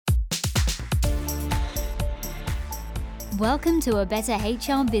Welcome to A Better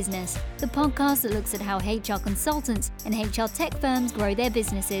HR Business, the podcast that looks at how HR consultants and HR tech firms grow their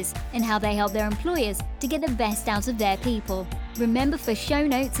businesses and how they help their employers to get the best out of their people. Remember, for show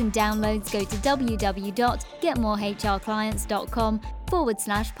notes and downloads, go to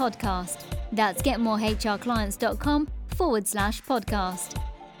www.getmorehrclients.com/podcast. That's getmorehrclients.com/podcast.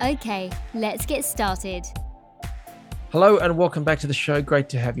 Okay, let's get started. Hello and welcome back to the show. Great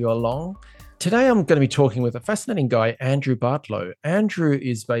to have you along. Today, I'm going to be talking with a fascinating guy, Andrew Bartlow. Andrew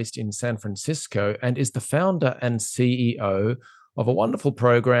is based in San Francisco and is the founder and CEO of a wonderful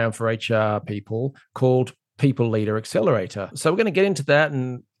program for HR people called People Leader Accelerator. So we're going to get into that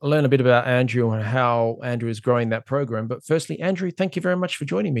and learn a bit about Andrew and how Andrew is growing that program. But firstly, Andrew, thank you very much for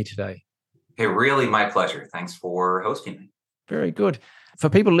joining me today. Hey, really my pleasure. Thanks for hosting me. Very good. For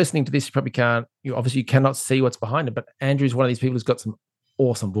people listening to this, you probably can't, you cannot see what's behind it, but Andrew's one of these people who's got some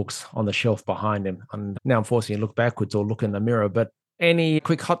awesome books on the shelf behind him. And now I'm forcing you to look backwards or look in the mirror. But any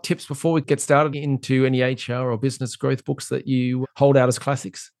quick hot tips before we get started into any HR or business growth books that you hold out as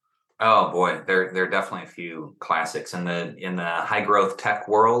classics? Oh boy, there are definitely a few classics in the high growth tech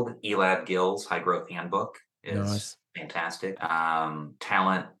world. Elad Gil's High Growth Handbook is fantastic.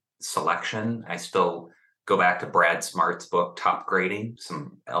 Talent selection. I still go back to Brad Smart's book, Top Grading,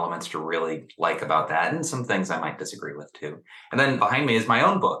 some elements to really like about that and some things I might disagree with too. And then behind me is my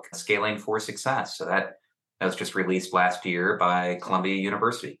own book, Scaling for Success. So that was just released last year by Columbia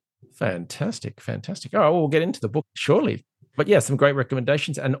University. Fantastic. All right, well, we'll get into the book shortly. But yeah, some great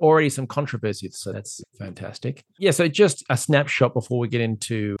recommendations and already some controversy. So that's fantastic. Yeah, so just a snapshot before we get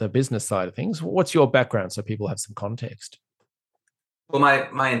into the business side of things. What's your background so people have some context? Well,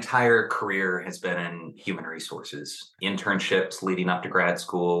 my entire career has been in human resources, internships leading up to grad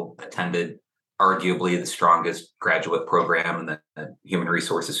school, attended arguably the strongest graduate program in the human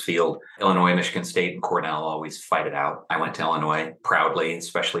resources field. Illinois, Michigan State, and Cornell always fight it out. I went to Illinois proudly,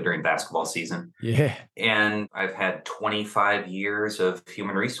 especially during basketball season. Yeah. And I've had 25 years of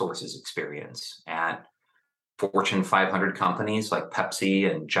human resources experience at Fortune 500 companies like Pepsi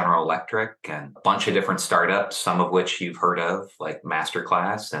and General Electric, and a bunch of different startups, some of which you've heard of, like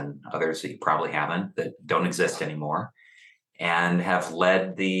Masterclass, and others that you probably haven't, that don't exist anymore, and have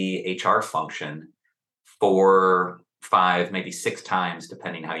led the HR function 4, 5, maybe 6 times,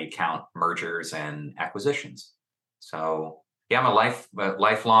 depending how you count mergers and acquisitions. So yeah, I'm a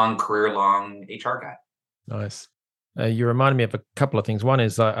lifelong, career-long HR guy. Nice. You reminded me of a couple of things. One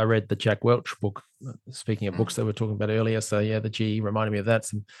is I read the Jack Welch book, speaking of books that we were talking about earlier. So yeah, the G reminded me of that.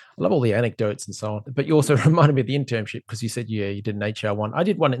 I love all the anecdotes and so on. But you also reminded me of the internship because you said, you did an HR one. I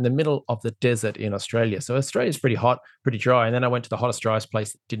did one in the middle of the desert in Australia. So Australia's pretty hot, pretty dry. And then I went to the hottest, driest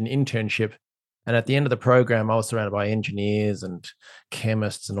place, did an internship. And at the end of the program, I was surrounded by engineers and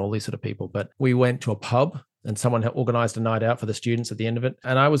chemists and all these sort of people. But we went to a pub and someone had organized a night out for the students at the end of it.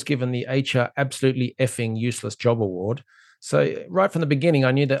 And I was given the HR Absolutely Effing Useless Job Award. So right from the beginning,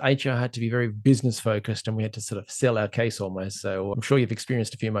 I knew that HR had to be very business focused and we had to sort of sell our case almost. So I'm sure you've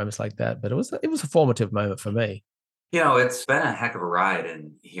experienced a few moments like that, but it was a formative moment for me. It's been a heck of a ride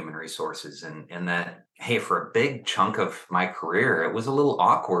in human resources, and that, hey, for a big chunk of my career, it was a little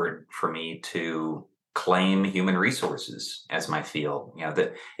awkward for me to claim human resources as my field.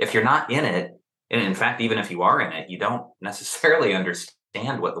 That if you're not in it, and in fact, even if you are in it, you don't necessarily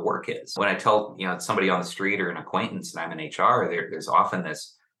understand what the work is. When I tell somebody on the street or an acquaintance that I'm in HR, there's often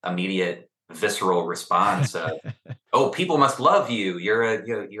this immediate visceral response of, "Oh, people must love you. You're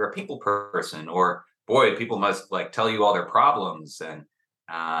a people person," or "Boy, people must tell you all their problems and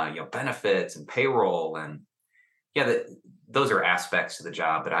benefits and payroll." And those are aspects of the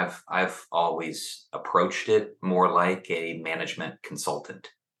job, but I've always approached it more like a management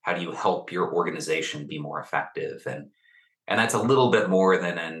consultant. How do you help your organization be more effective? And that's a little bit more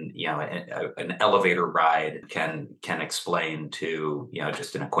than an elevator ride can explain to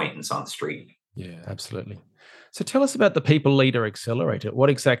just an acquaintance on the street. Yeah, absolutely. So tell us about the People Leader Accelerator.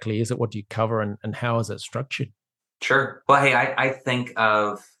 What exactly is it? What do you cover and how is it structured? Sure. Well, hey, I think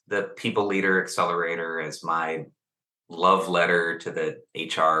of the People Leader Accelerator as my love letter to the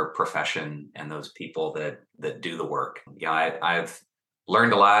HR profession and those people that do the work. I've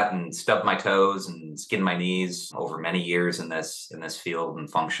learned a lot and stubbed my toes and skinned my knees over many years in this field and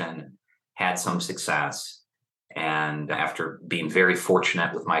function, had some success. And after being very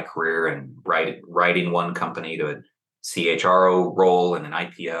fortunate with my career and riding one company to a CHRO role and an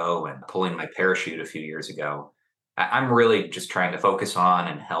IPO and pulling my parachute a few years ago, I'm really just trying to focus on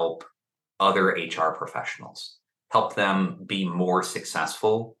and help other HR professionals, help them be more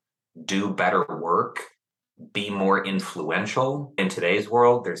successful, do better work, be more influential in today's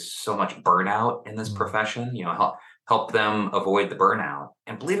world. There's so much burnout in this profession, help them avoid the burnout.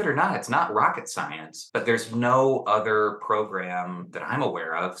 And believe it or not, it's not rocket science, but there's no other program that I'm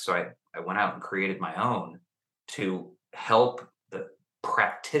aware of. So I went out and created my own to help the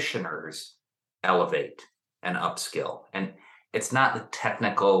practitioners elevate and upskill. And it's not the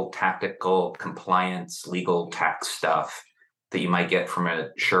technical, tactical, compliance, legal tax stuff that you might get from a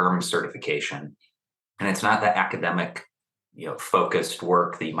SHRM certification. And it's not the academic, focused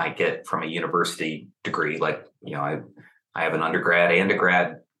work that you might get from a university degree. Like, I have an undergrad and a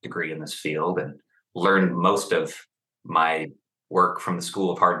grad degree in this field and learned most of my work from the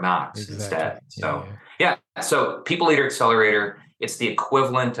School of Hard Knocks instead. So, yeah. So People Leader Accelerator, it's the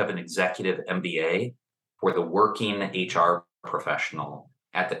equivalent of an executive MBA for the working HR professional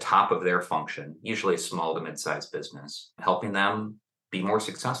at the top of their function, usually a small to mid-sized business, helping them be more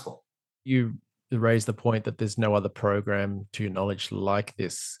successful. You raised the point that there's no other program to your knowledge like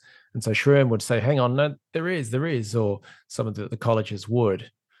this. And so SHRM would say, hang on, no, there is, or some of the colleges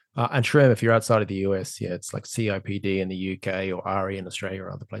would. And SHRM, if you're outside of the US, it's like CIPD in the UK or RE in Australia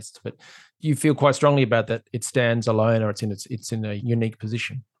or other places. But you feel quite strongly about that it stands alone or it's in a unique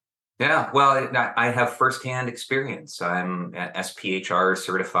position. Yeah, well, I have firsthand experience. I'm SPHR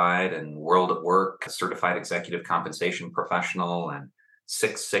certified and World at Work certified executive compensation professional and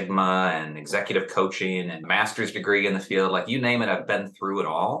Six Sigma and executive coaching and master's degree in the field. Like, you name it, I've been through it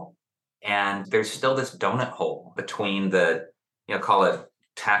all. And there's still this donut hole between the, call it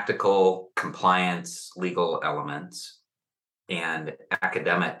tactical compliance, legal elements and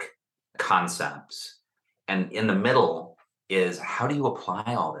academic concepts. And in the middle is, how do you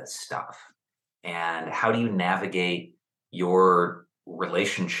apply all this stuff? And how do you navigate your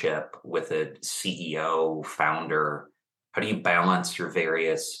relationship with a CEO, founder? How do you balance your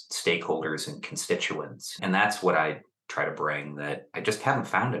various stakeholders and constituents? And that's what I try to bring that I just haven't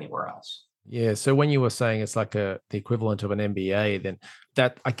found anywhere else. Yeah. So when you were saying it's like the equivalent of an MBA, then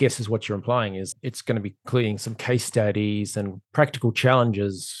that, I guess, is what you're implying is it's going to be including some case studies and practical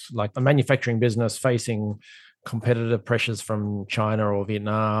challenges, like a manufacturing business facing competitive pressures from China or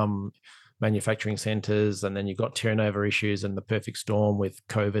Vietnam, manufacturing centers, and then you've got turnover issues and the perfect storm with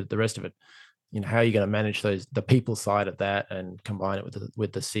COVID, the rest of it. How are you going to manage the people side of that and combine it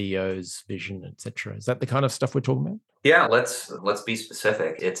with the CEO's vision, et cetera? Is that the kind of stuff we're talking about? Yeah, let's be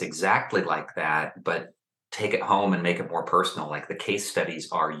specific. It's exactly like that, but take it home and make it more personal. Like, the case studies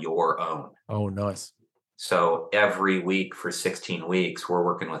are your own. Oh, nice. So every week for 16 weeks, we're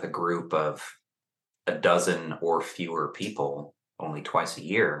working with a group of a dozen or fewer people, only twice a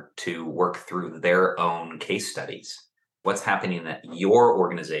year, to work through their own case studies. What's happening at your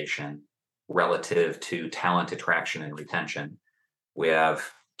organization relative to talent attraction and retention? We have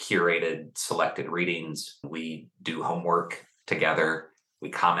curated, selected readings. We do homework together. We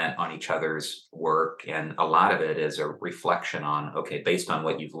comment on each other's work. And a lot of it is a reflection on, okay, based on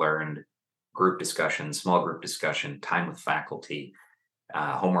what you've learned, group discussion, small group discussion, time with faculty,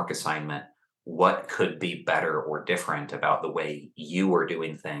 homework assignment, what could be better or different about the way you are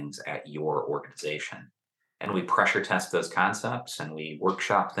doing things at your organization? And we pressure test those concepts and we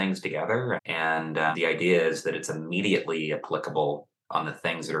workshop things together. And the idea is that it's immediately applicable on the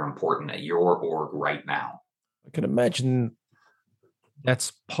things that are important at your org right now. I can imagine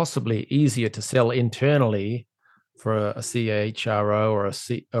that's possibly easier to sell internally for a CHRO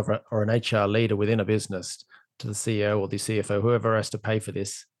or an HR leader within a business to the CEO or the CFO, whoever has to pay for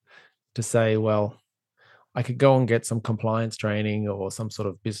this, to say, well, I could go and get some compliance training or some sort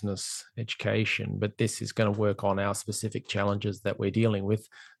of business education, but this is going to work on our specific challenges that we're dealing with.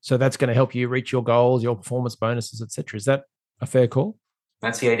 So that's going to help you reach your goals, your performance bonuses, et cetera. Is that a fair call?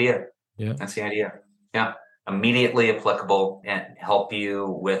 That's the idea. Yeah. That's the idea. Yeah. Immediately applicable and help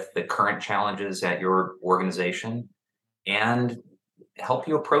you with the current challenges at your organization and help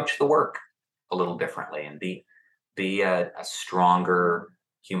you approach the work a little differently and be a stronger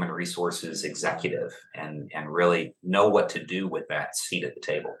human resources executive and really know what to do with that seat at the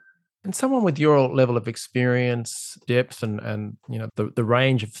table. And someone with your level of experience, depth, and the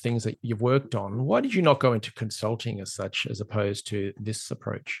range of things that you've worked on, why did you not go into consulting as such, as opposed to this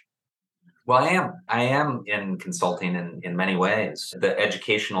approach? Well, I am in consulting in many ways. The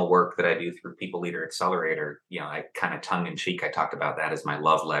educational work that I do through People Leader Accelerator, I kind of tongue in cheek, I talked about that as my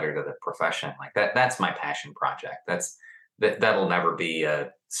love letter to the profession. Like that's my passion project. That'll never be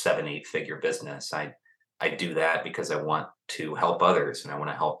a 7-8 figure business. I do that because I want to help others and I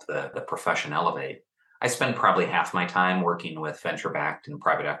want to help the profession elevate. I spend probably half my time working with venture-backed and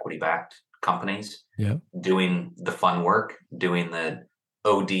private equity-backed companies, doing the fun work, doing the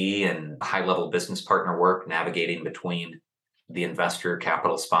OD and high-level business partner work, navigating between the investor,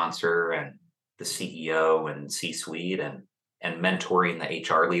 capital sponsor, and the CEO and C-suite and mentoring the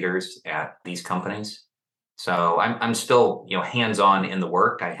HR leaders at these companies. So I'm still, hands-on in the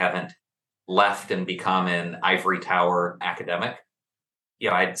work. I haven't left and become an ivory tower academic.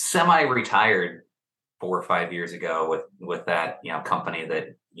 I'd semi-retired 4 or 5 years ago with that, company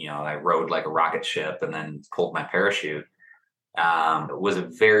that, I rode like a rocket ship and then pulled my parachute. Was a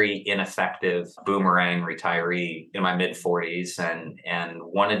very ineffective boomerang retiree in my mid 40s and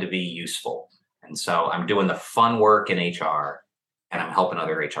wanted to be useful. And so I'm doing the fun work in HR and I'm helping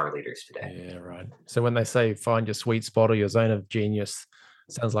other HR leaders today. Yeah, right. So when they say find your sweet spot or your zone of genius,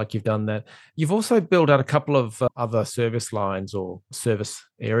 sounds like you've done that. You've also built out a couple of other service lines or service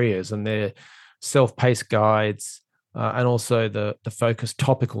areas, and they're self-paced guides and also the focused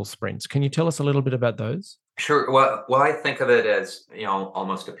topical sprints. Can you tell us a little bit about those? Sure. Well, I think of it as,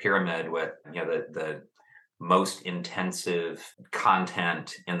 almost a pyramid with, the most intensive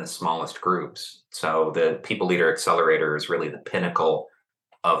content in the smallest groups. So the People Leader Accelerator is really the pinnacle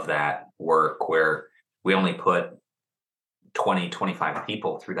of that work, where we only put 20, 25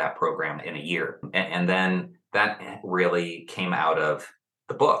 people through that program in a year. And then that really came out of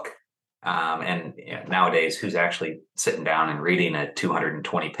the book. And nowadays, who's actually sitting down and reading a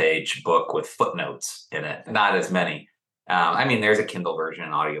 220-page book with footnotes in it? Not as many. There's a Kindle version,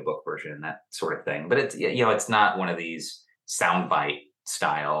 an audiobook version, that sort of thing. But it's not one of these soundbite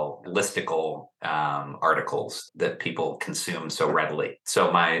style listicle articles that people consume so readily.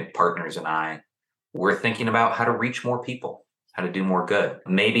 So my partners and I, we're thinking about how to reach more people, how to do more good.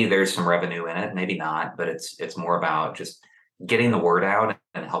 Maybe there's some revenue in it, maybe not, but it's more about just getting the word out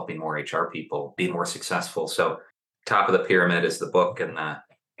and helping more HR people be more successful. So top of the pyramid is the book and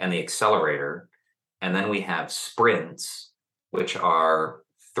the accelerator. And then we have sprints, which are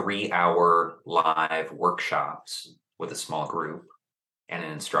 3-hour live workshops with a small group and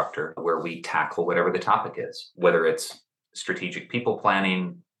an instructor, where we tackle whatever the topic is, whether it's strategic people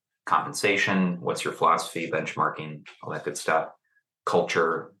planning, compensation, what's your philosophy, benchmarking, all that good stuff,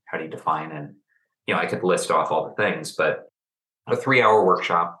 culture, how do you define? And, I could list off all the things, but a 3-hour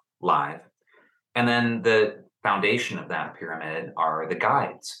workshop live. And then the foundation of that pyramid are the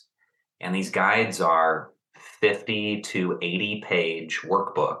guides. And these guides are 50 to 80 page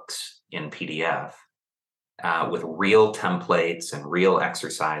workbooks in PDF with real templates and real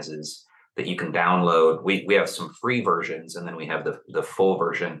exercises that you can download. We have some free versions, and then we have the full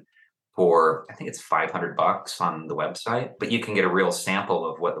version for, I think it's $500 on the website, but you can get a real sample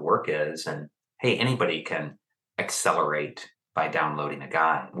of what the work is. And hey, anybody can accelerate by downloading a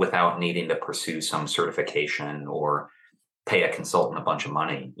guide without needing to pursue some certification or pay a consultant a bunch of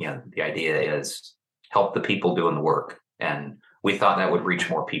money. The idea is help the people doing the work. And we thought that would reach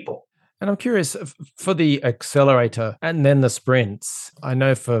more people. And I'm curious, for the accelerator and then the sprints, I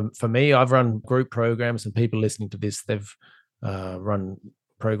know for me, I've run group programs, and people listening to this, they've run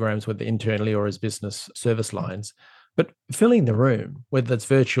programs with internally or as business service lines. But filling the room, whether it's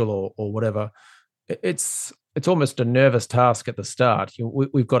virtual or whatever, it's almost a nervous task at the start.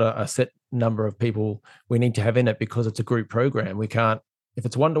 We've got a set number of people we need to have in it because it's a group program. We can't, if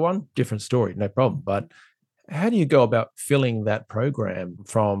it's one-to-one, different story, no problem. But how do you go about filling that program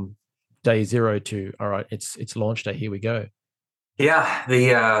from day zero to, all right, it's launch day, here we go? Yeah,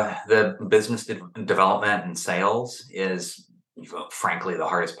 the business development and sales is, frankly, the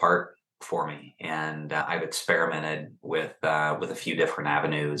hardest part for me. And I've experimented with a few different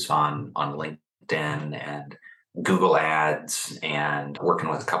avenues on LinkedIn and Google Ads and working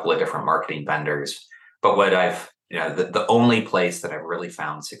with a couple of different marketing vendors. But what the only place that I've really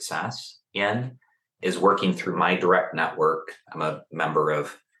found success in is working through my direct network. I'm a member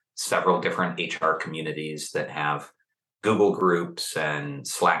of several different HR communities that have Google groups and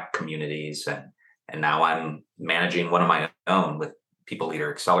Slack communities. And now I'm managing one of my own with People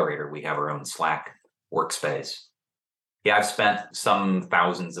Leader Accelerator. We have our own Slack workspace. Yeah, I've spent some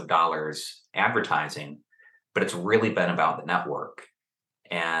thousands of dollars advertising, but it's really been about the network.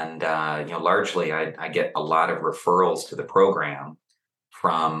 And, largely I get a lot of referrals to the program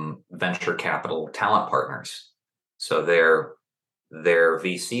from venture capital talent partners. So their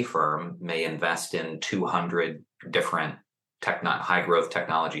VC firm may invest in 200 different high growth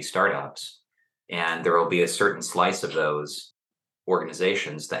technology startups. And there will be a certain slice of those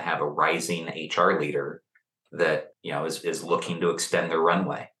organizations that have a rising HR leader that, is looking to extend their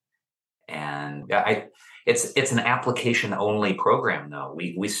runway. And it's an application only program though.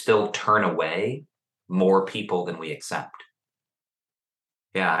 We still turn away more people than we accept.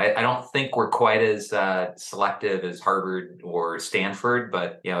 Yeah, I don't think we're quite as selective as Harvard or Stanford,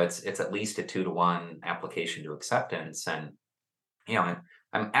 but it's at least a 2-to-1 application to acceptance. And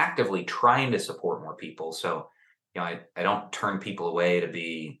I'm actively trying to support more people. So, I don't turn people away to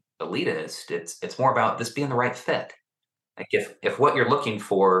be elitist. It's more about this being the right fit. Like if what you're looking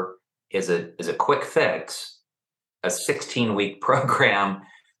for is a quick fix, a 16-week program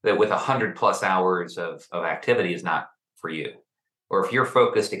that with 100 plus hours of activity is not for you. Or if you're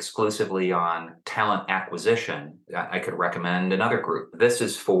focused exclusively on talent acquisition, I could recommend another group. This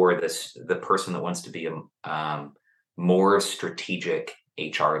is for the person that wants to be a more strategic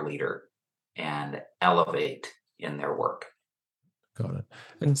HR leader and elevate in their work. Got it.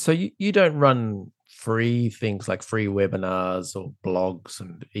 And so you don't run free things like free webinars or blogs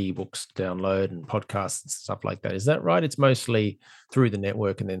and ebooks to download and podcasts and stuff like that. Is that right? It's mostly through the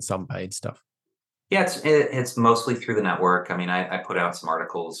network and then some paid stuff. Yeah, it's mostly through the network. I mean, I put out some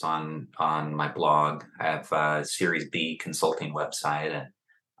articles on my blog. I have a Series B consulting website, and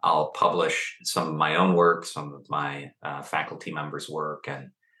I'll publish some of my own work, some of my faculty members' work,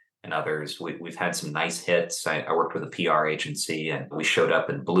 and others. We've had some nice hits. I worked with a PR agency, and we showed up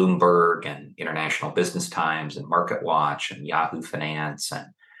in Bloomberg and International Business Times and Market Watch and Yahoo Finance, and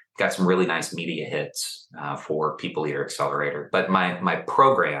got some really nice media hits for People Leader Accelerator. But my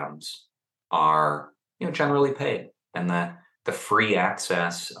programs are generally paid, and the free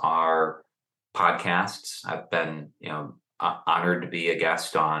access are podcasts. I've been honored to be a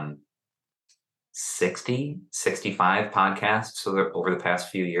guest on 65 podcasts over the past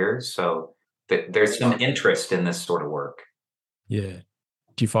few years. So there's some interest in this sort of work. Yeah.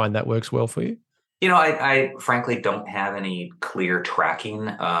 Do you find that works well for you? I frankly don't have any clear tracking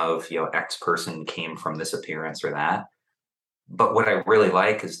of, X person came from this appearance or that. But what I really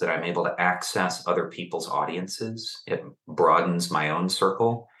like is that I'm able to access other people's audiences. It broadens my own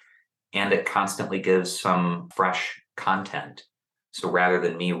circle, and it constantly gives some fresh content. So rather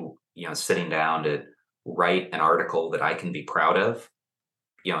than me, sitting down to write an article that I can be proud of,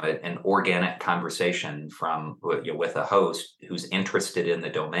 an organic conversation from with a host who's interested in the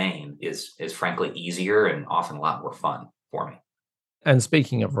domain is frankly easier and often a lot more fun for me. And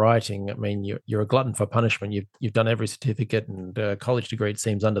speaking of writing, I mean, you're a glutton for punishment. You've done every certificate and college degree, it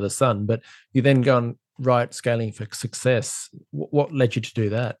seems, under the sun, but you then go and write Scaling for Success. What led you to do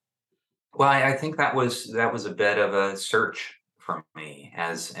that? Well, I think that was a bit of a search for me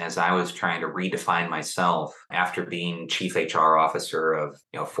as I was trying to redefine myself after being chief HR officer of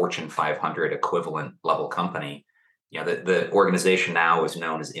Fortune 500 equivalent level company. The organization now is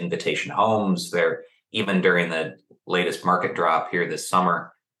known as Invitation Homes. They're even during the latest market drop here this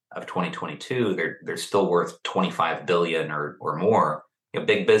summer of 2022, they're still worth 25 billion or more.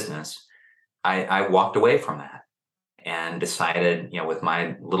 Big business. I walked away from that and decided, with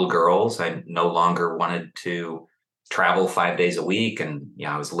my little girls, I no longer wanted to travel 5 days a week. And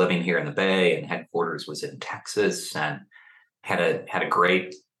I was living here in the Bay, and headquarters was in Texas, and had a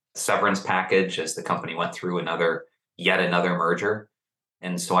great severance package as the company went through yet another merger.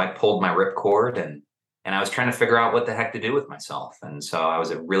 And so I pulled my ripcord and I was trying to figure out what the heck to do with myself. And so I was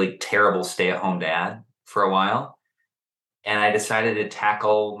a really terrible stay-at-home dad for a while. And I decided to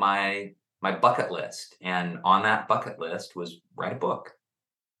tackle my bucket list. And on that bucket list was write a book.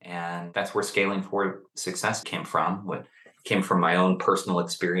 And that's where Scaling for Success came from. What came from my own personal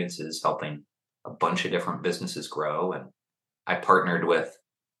experiences helping a bunch of different businesses grow. And I partnered with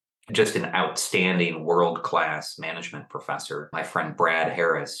just an outstanding world-class management professor, my friend Brad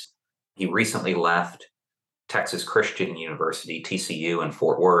Harris. He recently left Texas Christian University, TCU in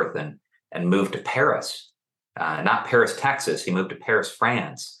Fort Worth, and moved to Paris. Not Paris, Texas. He moved to Paris,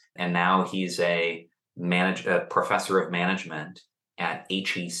 France. And now he's a professor of management at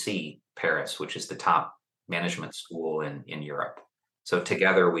HEC Paris, which is the top management school in Europe. So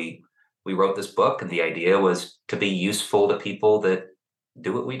together we wrote this book, and the idea was to be useful to people that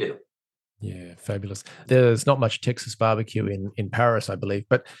do what we do. Yeah, fabulous. There's not much Texas barbecue in Paris, I believe,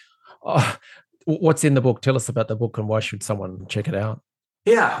 but what's in the book? Tell us about the book and why should someone check it out?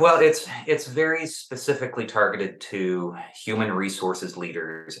 Yeah, well, it's very specifically targeted to human resources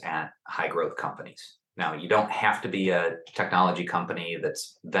leaders at high growth companies. Now, you don't have to be a technology company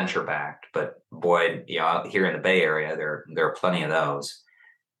that's venture backed, but boy, out here in the Bay Area, there are plenty of those.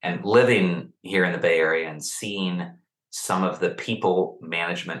 And living here in the Bay Area and seeing some of the people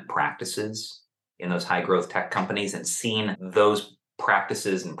management practices in those high growth tech companies and seeing those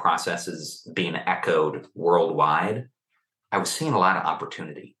practices and processes being echoed worldwide, I was seeing a lot of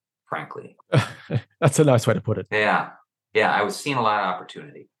opportunity, frankly. That's a nice way to put it. Yeah, I was seeing a lot of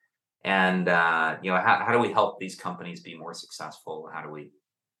opportunity. And, how do we help these companies be more successful? How do we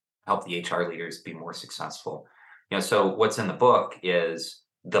help the HR leaders be more successful? So what's in the book is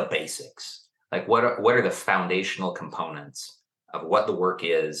the basics. Like what are the foundational components of what the work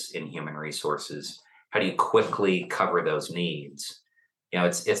is in human resources. How do you quickly cover those needs?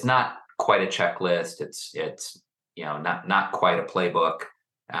 It's not quite a checklist. It's not quite a playbook.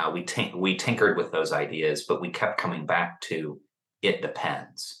 We tinkered with those ideas, but we kept coming back to it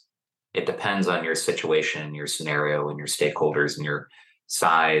depends. It depends on your situation, your scenario, and your stakeholders, and your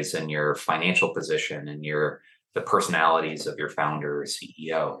size, and your financial position, and the personalities of your founder or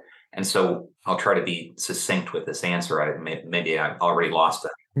CEO. And so I'll try to be succinct with this answer. Maybe I've already lost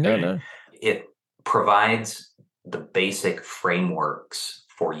it. No. It provides the basic frameworks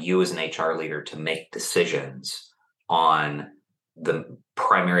for you as an HR leader to make decisions on the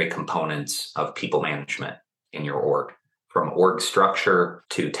primary components of people management in your org, from org structure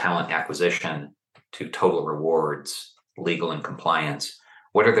to talent acquisition to total rewards, legal and compliance.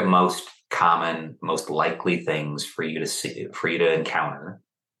 What are the most common, most likely things for you to encounter?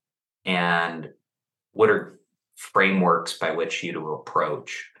 And what are frameworks by which you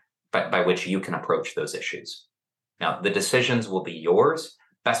can approach those issues? Now, the decisions will be yours.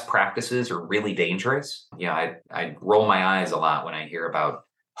 Best practices are really dangerous. I roll my eyes a lot when I hear about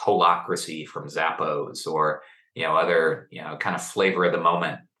holacracy from Zappos or other kind of flavor of the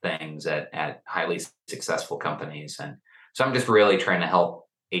moment things at highly successful companies. And so I'm just really trying to help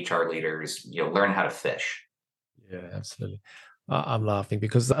HR leaders learn how to fish. Yeah, absolutely. I'm laughing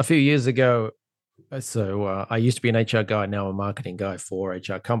because a few years ago, I used to be an HR guy, now a marketing guy for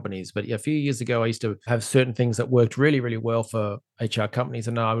HR companies. But a few years ago, I used to have certain things that worked really, really well for HR companies,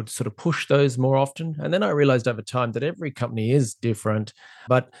 and I would sort of push those more often. And then I realized over time that every company is different.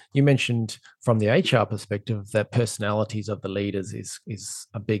 But you mentioned from the HR perspective that personalities of the leaders is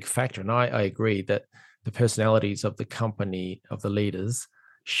a big factor. And I agree that the personalities of the company, of the leaders,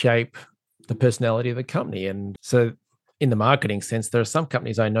 shape the personality of the company. And so in the marketing sense, there are some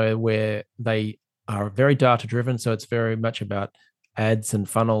companies I know where they are very data driven. So it's very much about ads and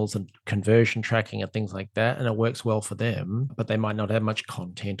funnels and conversion tracking and things like that. And it works well for them, but they might not have much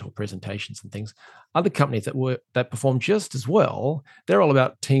content or presentations and things. Other companies that perform just as well, they're all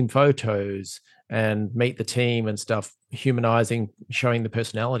about team photos and meet the team and stuff, humanizing, showing the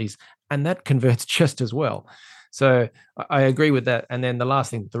personalities, and that converts just as well. So I agree with that. And then the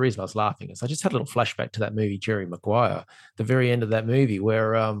reason I was laughing is I just had a little flashback to that movie, Jerry Maguire, the very end of that movie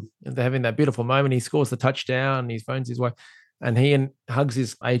where they're having that beautiful moment. He scores the touchdown, he phones his wife, and hugs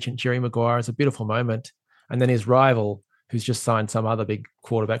his agent, Jerry Maguire. It's a beautiful moment. And then his rival, who's just signed some other big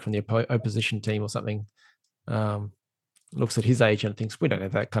quarterback from the opposition team or something, looks at his agent and thinks, we don't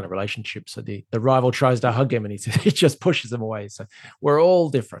have that kind of relationship. So the rival tries to hug him and he just pushes him away. So we're all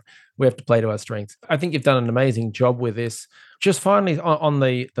different. We have to play to our strengths. I think you've done an amazing job with this. Just finally on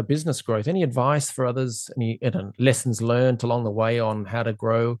the business growth, any advice for others, any lessons learned along the way on how to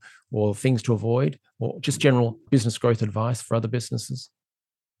grow or things to avoid, or just general business growth advice for other businesses?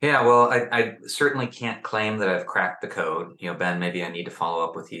 Yeah, well, I certainly can't claim that I've cracked the code. Ben, maybe I need to follow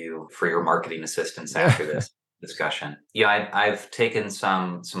up with you for your marketing assistance after this discussion. I've taken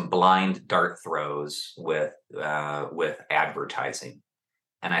some blind dart throws with advertising,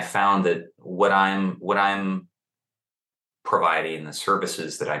 and I found that what I'm providing, the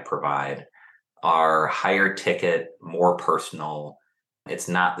services that I provide, are higher ticket, more personal. It's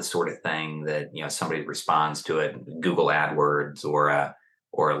not the sort of thing that somebody responds to it Google AdWords or a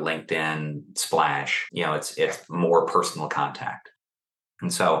LinkedIn splash. It's more personal contact.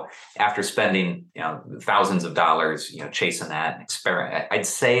 And so after spending, thousands of dollars, chasing that I'd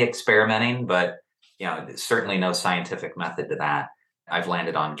say experimenting, but, certainly no scientific method to that. I've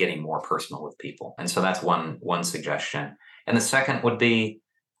landed on getting more personal with people. And so that's one suggestion. And the second would be,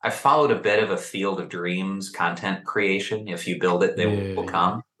 I followed a bit of a field of dreams content creation. If you build it, they will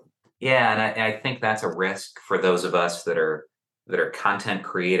come. Yeah. And I think that's a risk for those of us that are content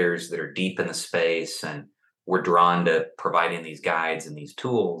creators that are deep in the space, and we're drawn to providing these guides and these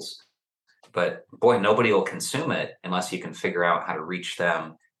tools, but boy, nobody will consume it unless you can figure out how to reach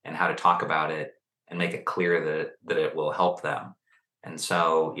them and how to talk about it and make it clear that it will help them. And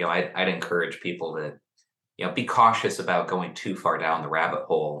so, I'd encourage people to, be cautious about going too far down the rabbit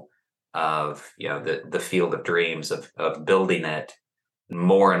hole of, the field of dreams of building it,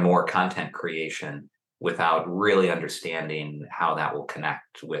 more and more content creation, without really understanding how that will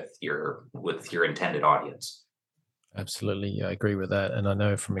connect with your intended audience. Absolutely. Yeah, I agree with that. And I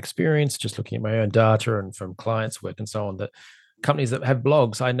know from experience, just looking at my own data and from clients' work and so on, that companies that have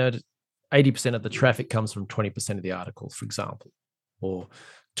blogs, I know that 80% of the traffic comes from 20% of the articles, for example, or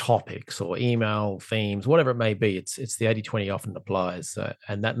topics or email themes, whatever it may be. It's the 80-20 often applies.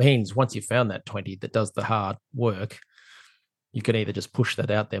 And that means once you've found that 20 that does the hard work, you can either just push that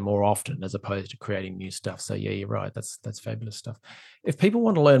out there more often as opposed to creating new stuff. So yeah, you're right. That's fabulous stuff. If people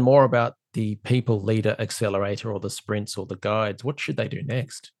want to learn more about the People Leader Accelerator or the sprints or the guides, what should they do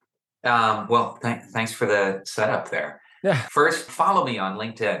next? Well, thanks for the setup there. Yeah. First, follow me on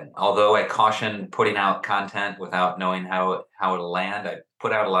LinkedIn. Although I caution putting out content without knowing how it'll land, I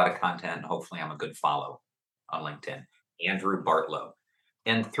put out a lot of content. Hopefully, I'm a good follow on LinkedIn. Andrew Bartlow.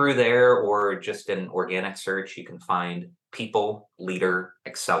 And through there, or just an organic search, you can find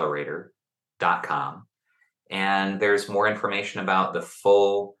peopleleaderaccelerator.com. And there's more information about the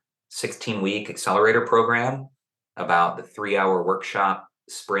full 16-week accelerator program, about the 3-hour workshop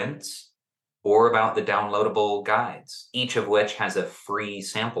sprints, or about the downloadable guides, each of which has a free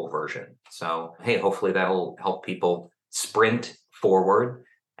sample version. So, hey, hopefully that'll help people sprint forward,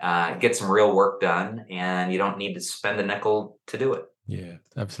 get some real work done, and you don't need to spend a nickel to do it. Yeah,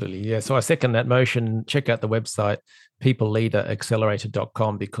 absolutely. Yeah. So I second that motion. Check out the website,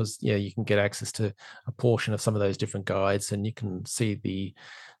 peopleleaderaccelerator.com, because you can get access to a portion of some of those different guides, and you can see the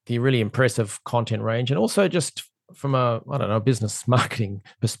really impressive content range. And also just from a business marketing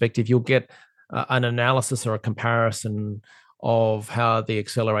perspective, you'll get an analysis or a comparison of how the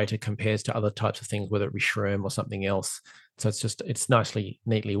accelerator compares to other types of things, whether it be Shroom or something else. So it's neatly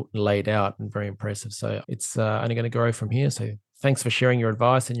laid out and very impressive. So it's only going to grow from here. So thanks for sharing your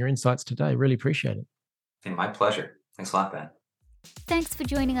advice and your insights today. Really appreciate it. And my pleasure. Thanks a lot, Ben. Thanks for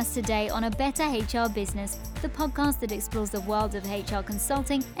joining us today on A Better HR Business, the podcast that explores the world of HR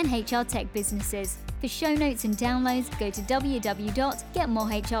consulting and HR tech businesses. For show notes and downloads, go to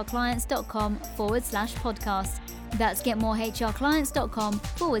www.getmorehrclients.com/podcast. That's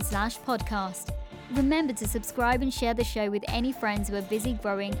getmorehrclients.com/podcast. Remember to subscribe and share the show with any friends who are busy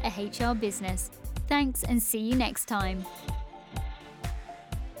growing a HR business. Thanks, and see you next time.